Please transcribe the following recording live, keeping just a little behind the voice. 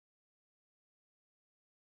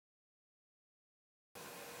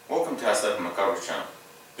Welcome to Asset from Macabre channel.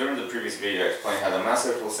 During the previous video I explained how the mass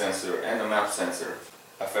airflow sensor and the MAP sensor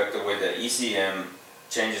affect the way that ECM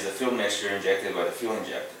changes the fuel mixture injected by the fuel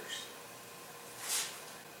injectors.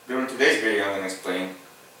 During today's video I'm going to explain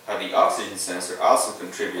how the oxygen sensor also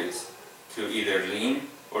contributes to either lean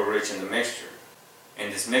or rich in the mixture.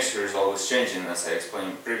 And this mixture is always changing, as I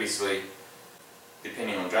explained previously,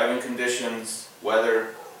 depending on driving conditions, weather,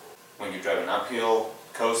 when you're driving uphill,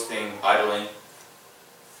 coasting, idling,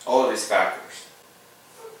 all of these factors.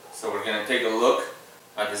 So we're going to take a look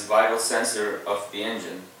at this vital sensor of the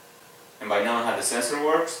engine, and by knowing how the sensor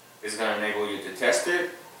works, it's going to enable you to test it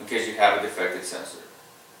in case you have a defective sensor.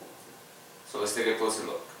 So let's take a closer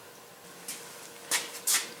look.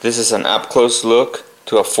 This is an up-close look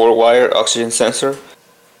to a 4-wire oxygen sensor.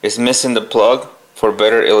 It's missing the plug for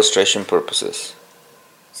better illustration purposes.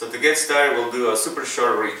 So to get started, we'll do a super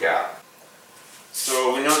short recap.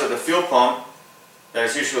 So we know that the fuel pump that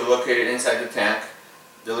is usually located inside the tank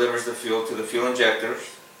delivers the fuel to the fuel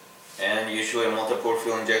injectors, and usually a multi-port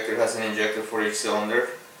fuel injector has an injector for each cylinder.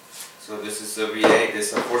 So this is a V8,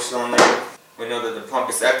 this is a 4-cylinder. We know that the pump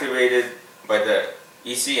is activated by the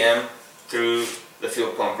ECM through the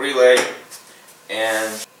fuel pump relay,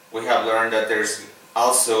 and we have learned that there's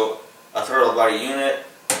also a throttle body unit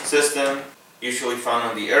system, usually found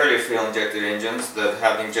on the earlier fuel injected engines that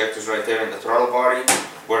have the injectors right there in the throttle body,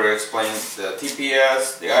 where it explains the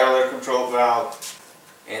TPS, the idle air control valve.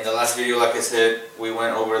 In the last video, like I said, we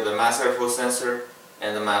went over the mass airflow sensor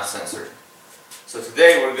and the MAP sensor. So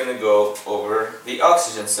today we're going to go over the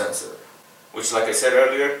oxygen sensor, which, like I said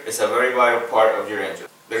earlier, is a very vital part of your engine.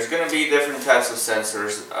 There's going to be different types of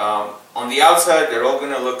sensors. On the outside, they're all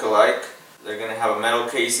going to look alike. They're going to have a metal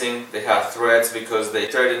casing. They have threads because they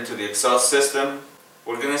thread into the exhaust system.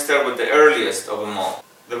 We're going to start with the earliest of them all.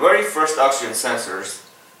 The very first oxygen sensors,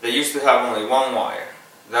 they used to have only one wire.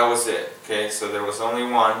 That was it. Okay, so there was only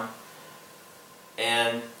one.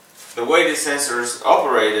 And the way these sensors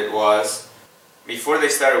operated was, before they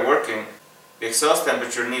started working, the exhaust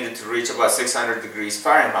temperature needed to reach about 600 degrees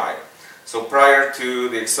Fahrenheit. So prior to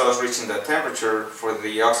the exhaust reaching that temperature for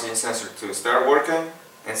the oxygen sensor to start working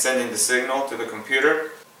and sending the signal to the computer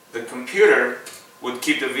would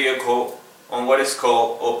keep the vehicle on what is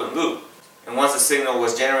called open loop. And once the signal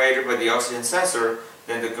was generated by the oxygen sensor,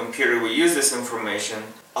 then the computer will use this information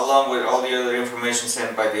along with all the other information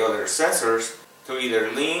sent by the other sensors to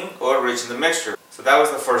either lean or rich in the mixture. So that was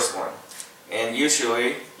the first one. And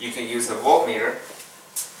usually you can use a voltmeter.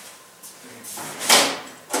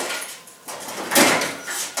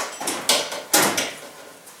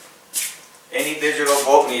 Any digital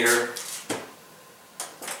voltmeter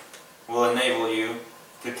will enable you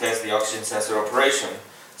to test the oxygen sensor operation.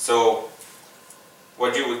 So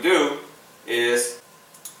what you would do is,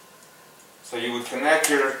 so you would connect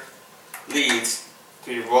your leads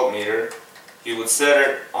to your voltmeter. You would set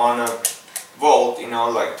it on a volt,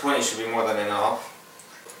 like 20 should be more than enough.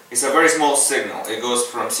 It's a very small signal. It goes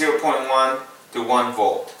from 0.1 to 1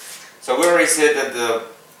 volt. So we already said that the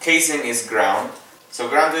casing is ground. So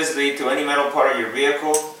ground is lead to any metal part of your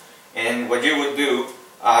vehicle, and what you would do,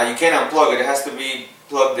 you can't unplug it, it has to be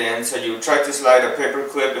plugged in. So you try to slide a paper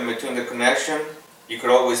clip in between the connection. You could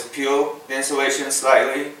always peel the insulation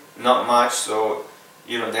slightly, not much, so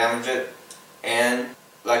you don't damage it. And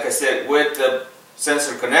like I said, with the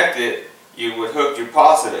sensor connected, you would hook your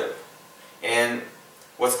positive. And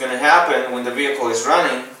what's going to happen when the vehicle is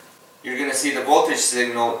running, you're going to see the voltage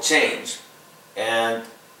signal change. And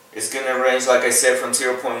it's going to range, like I said, from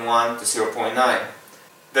 0.1 to 0.9.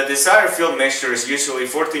 The desired fuel mixture is usually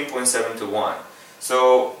 14.7 to 1.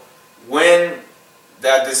 So when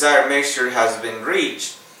that desired mixture has been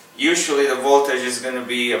reached, usually the voltage is going to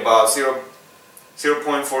be about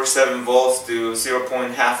 0.47 volts to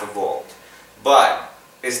 0.5 volt. But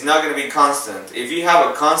it's not going to be constant. If you have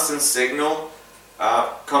a constant signal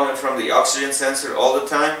coming from the oxygen sensor all the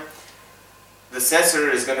time, the sensor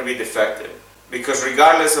is going to be defective. Because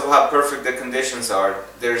regardless of how perfect the conditions are,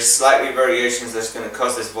 there's slightly variations that's going to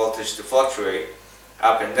cause this voltage to fluctuate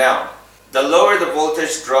up and down. The lower the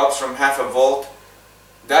voltage drops from half a volt,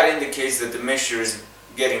 that indicates that the mixture is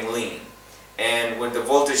getting lean. And when the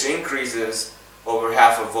voltage increases over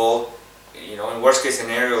half a volt, in worst case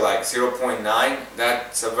scenario like 0.9,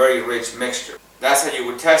 that's a very rich mixture. That's how you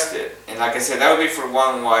would test it. And like I said, that would be for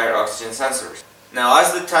 1-wire oxygen sensors. Now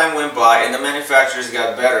as the time went by and the manufacturers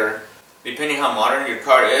got better, depending how modern your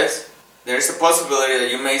car is, there's a possibility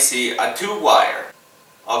that you may see a 2-wire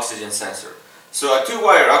oxygen sensor. So a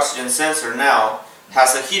 2-wire oxygen sensor now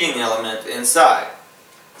has a heating element inside.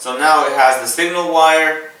 So now it has the signal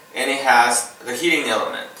wire and it has the heating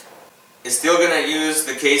element. It's still going to use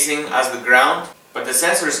the casing as the ground, but the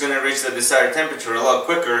sensor is going to reach the desired temperature a lot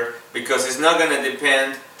quicker because it's not going to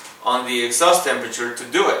depend on the exhaust temperature to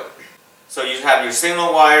do it. So you have your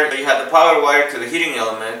signal wire, you have the power wire to the heating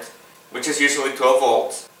element, which is usually 12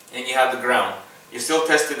 volts, and you have the ground. You still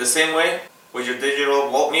test it the same way with your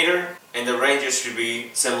digital multimeter, and the ranges should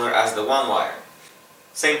be similar as the one wire.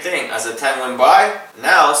 Same thing, as the time went by,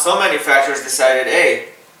 now some manufacturers decided, hey,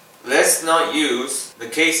 let's not use the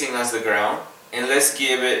casing as the ground, and let's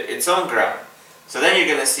give it its own ground. So then you're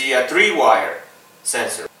going to see a 3-wire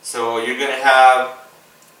sensor. So you're going to have,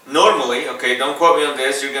 normally, okay, don't quote me on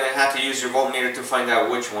this, you're going to have to use your voltmeter to find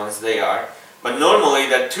out which ones they are. But normally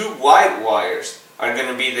the 2 white wires are going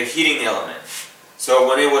to be the heating element. So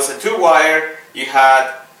when it was a 2-wire, you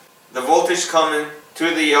had the voltage coming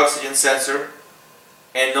to the oxygen sensor,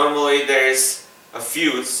 and normally there's a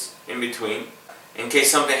fuse in between in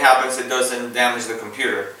case something happens it doesn't damage the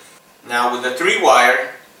computer. Now with the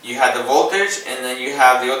 3-wire, you have the voltage, and then you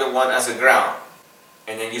have the other one as a ground,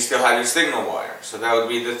 and then you still have your signal wire. So that would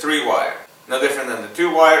be the 3-wire. No different than the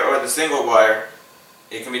 2-wire or the single wire.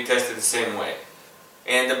 It can be tested the same way.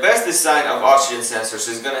 And the best design of oxygen sensors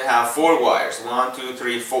is going to have 4 wires. 1, 2,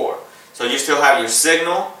 3, 4. So you still have your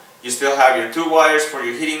signal, you still have your 2 wires for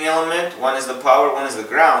your heating element. One is the power, one is the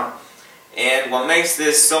ground. And what makes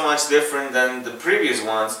this so much different than the previous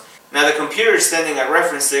ones, now the computer is sending a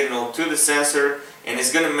reference signal to the sensor, and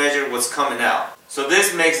it's going to measure what's coming out. So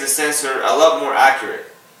this makes the sensor a lot more accurate.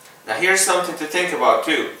 Now here's something to think about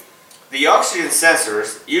too. The oxygen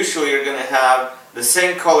sensors usually are going to have the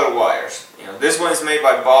same color wires. You know, this one is made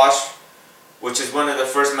by Bosch, which is one of the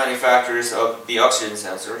first manufacturers of the oxygen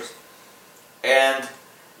sensors. And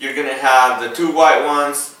you're going to have the 2 white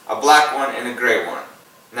ones, a black one, and a gray one.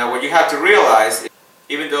 Now what you have to realize,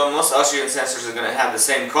 even though most oxygen sensors are going to have the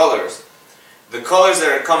same colors, the colors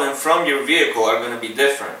that are coming from your vehicle are going to be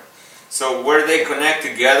different. So where they connect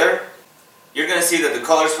together, you're going to see that the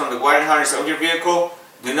colors from the wiring harness of your vehicle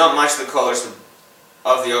do not match the colors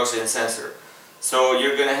of the oxygen sensor. So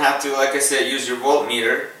you're going to have to, like I said, use your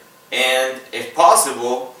voltmeter, and if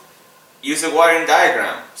possible, use a wiring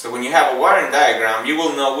diagram. So when you have a wiring diagram, you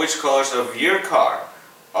will know which colors of your car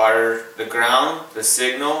are the ground, the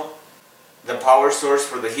signal, the power source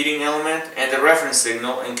for the heating element, and the reference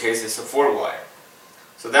signal in case it's a 4-wire.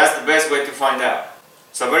 So that's the best way to find out.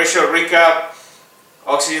 So a very short recap,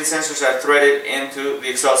 oxygen sensors are threaded into the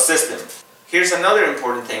exhaust system. Here's another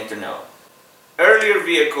important thing to know. Earlier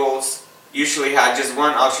vehicles usually had just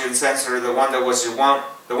one oxygen sensor, the one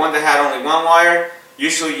that had only 1 wire.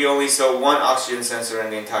 Usually you only saw 1 oxygen sensor in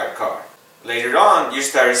the entire car. Later on, you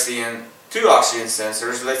started seeing 2 oxygen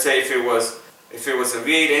sensors. Let's say if it was a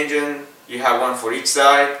V8 engine, you have one for each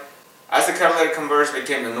side. As the catalytic converters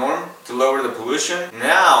became the norm to lower the pollution,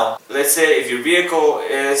 now let's say if your vehicle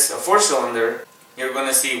is a 4-cylinder, you're going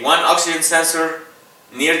to see 1 oxygen sensor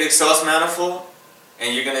near the exhaust manifold,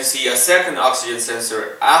 and you're going to see a second oxygen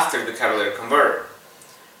sensor after the catalytic converter.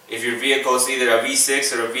 If your vehicle is either a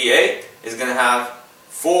V6 or a V8, it's going to have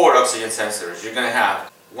 4 oxygen sensors. You're going to have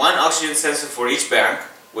 1 oxygen sensor for each bank,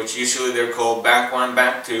 which usually they're called bank 1,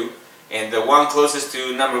 bank 2, and the one closest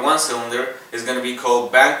to number 1 cylinder is going to be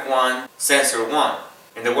called bank 1, sensor 1,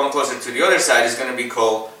 and the one closer to the other side is going to be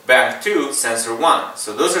called bank 2, sensor 1.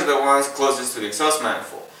 So those are the ones closest to the exhaust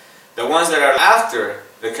manifold. The ones that are after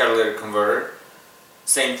the catalytic converter,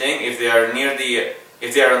 same thing. If they are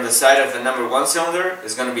on the side of the number 1 cylinder,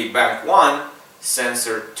 it's going to be bank 1,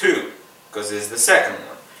 sensor 2, because it's the second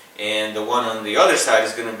one. And the one on the other side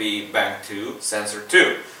is going to be bank 2, sensor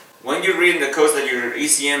 2. When you're reading the codes that your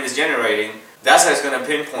ECM is generating, that's how it's going to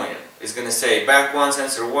pinpoint it. It's going to say bank 1,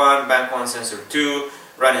 sensor 1, bank 1, sensor 2,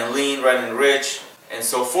 running lean, running rich, and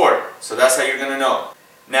so forth. So that's how you're going to know.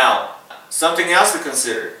 Now, something else to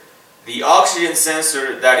consider. The oxygen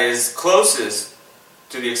sensor that is closest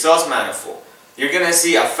to the exhaust manifold, you're going to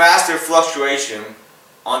see a faster fluctuation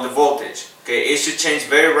on the voltage. Okay, it should change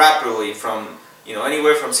very rapidly from,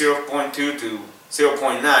 anywhere from 0.2 to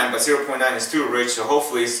 0.9, but 0.9 is too rich, so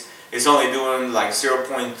hopefully it's only doing like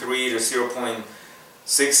 0.3 to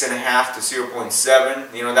 0.6.5 to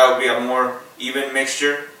 0.7. That would be a more even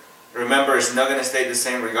mixture. Remember, it's not going to stay the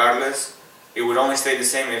same regardless. It would only stay the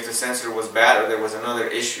same if the sensor was bad or there was another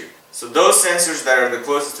issue. So those sensors that are the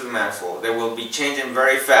closest to the manifold, they will be changing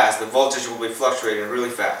very fast. The voltage will be fluctuating really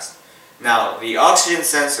fast. Now, the oxygen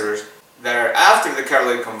sensors that are after the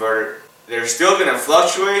catalytic converter, they're still going to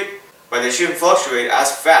fluctuate, but they shouldn't fluctuate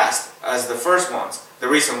as fast as the first ones. The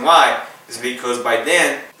reason why is because by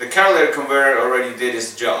then, the catalytic converter already did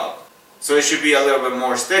its job. So it should be a little bit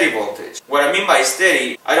more steady voltage. What I mean by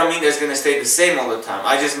steady, I don't mean that it's going to stay the same all the time.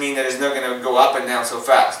 I just mean that it's not going to go up and down so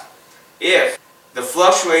fast. If the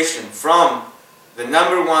fluctuation from the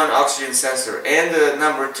number 1 oxygen sensor and the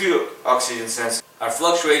number 2 oxygen sensor are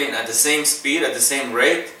fluctuating at the same speed, at the same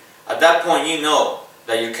rate, at that point you know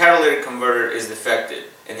that your catalytic converter is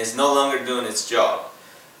defective and is no longer doing its job.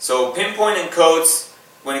 So pinpointing codes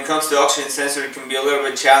when it comes to oxygen sensor can be a little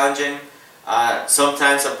bit challenging.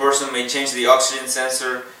 Sometimes a person may change the oxygen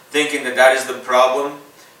sensor thinking that that is the problem,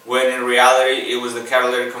 when in reality it was the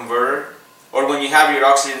catalytic converter. Or when you have your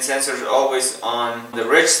oxygen sensors always on the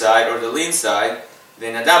rich side or the lean side,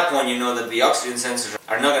 then at that point you know that the oxygen sensors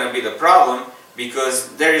are not going to be the problem,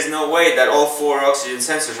 because there is no way that all 4 oxygen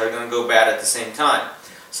sensors are going to go bad at the same time.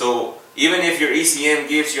 So even if your ECM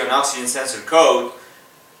gives you an oxygen sensor code,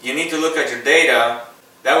 you need to look at your data,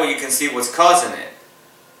 that way you can see what's causing it.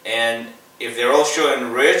 And if they're all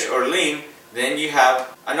showing rich or lean, then you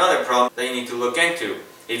have another problem that you need to look into.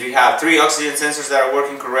 If you have 3 oxygen sensors that are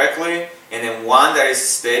working correctly, and then 1 that is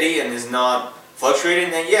steady and is not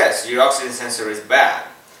fluctuating, then yes, your oxygen sensor is bad.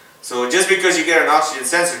 So just because you get an oxygen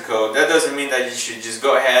sensor code, that doesn't mean that you should just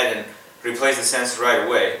go ahead and replace the sensor right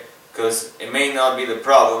away, because it may not be the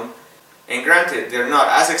problem. And granted, they're not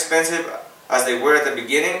as expensive as they were at the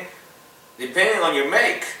beginning. Depending on your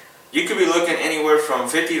make, you could be looking anywhere from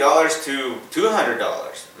 $50 to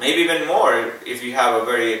 $200, maybe even more if you have a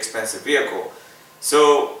very expensive vehicle.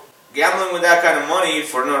 So gambling with that kind of money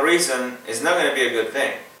for no reason is not going to be a good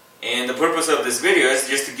thing. And the purpose of this video is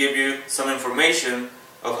just to give you some information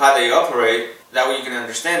of how they operate, that way you can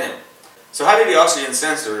understand them. So how do the oxygen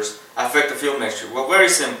sensors affect the fuel mixture? Well, very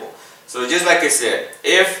simple. So just like I said,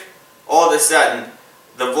 if all of a sudden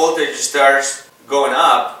the voltage starts going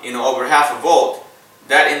up, over half a volt,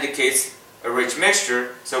 that indicates a rich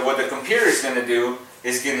mixture. So what the computer is going to do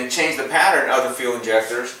is going to change the pattern of the fuel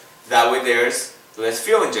injectors, that way there's less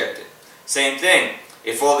fuel injected. Same thing,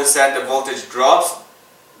 if all of a sudden the voltage drops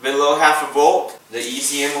below half a volt, the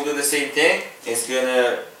ECM will do the same thing. It's going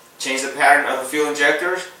to change the pattern of the fuel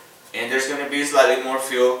injectors, and there's going to be slightly more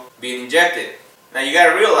fuel being injected. Now you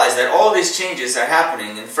got to realize that all these changes are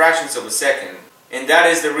happening in fractions of a second, and that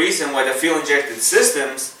is the reason why the fuel injected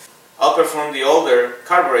systems outperform the older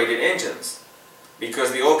carbureted engines.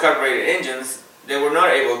 Because the old carbureted engines, they were not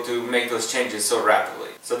able to make those changes so rapidly.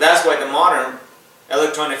 So that's why the modern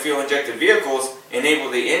electronic fuel injected vehicles enable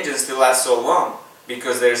the engines to last so long,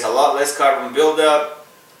 because there's a lot less carbon buildup,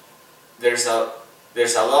 there's a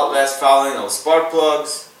lot less fouling of spark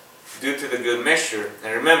plugs due to the good mixture.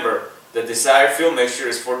 And remember, the desired fuel mixture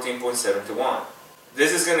is 14.7 to 1.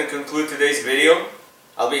 This is going to conclude today's video.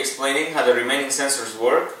 I'll be explaining how the remaining sensors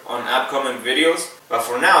work on upcoming videos, but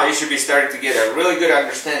for now you should be starting to get a really good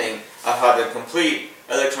understanding of how the complete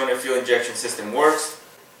electronic fuel injection system works,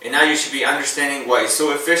 and now you should be understanding why it's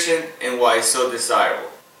so efficient and why it's so desirable.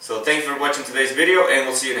 So thank you for watching today's video, and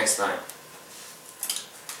we'll see you next time.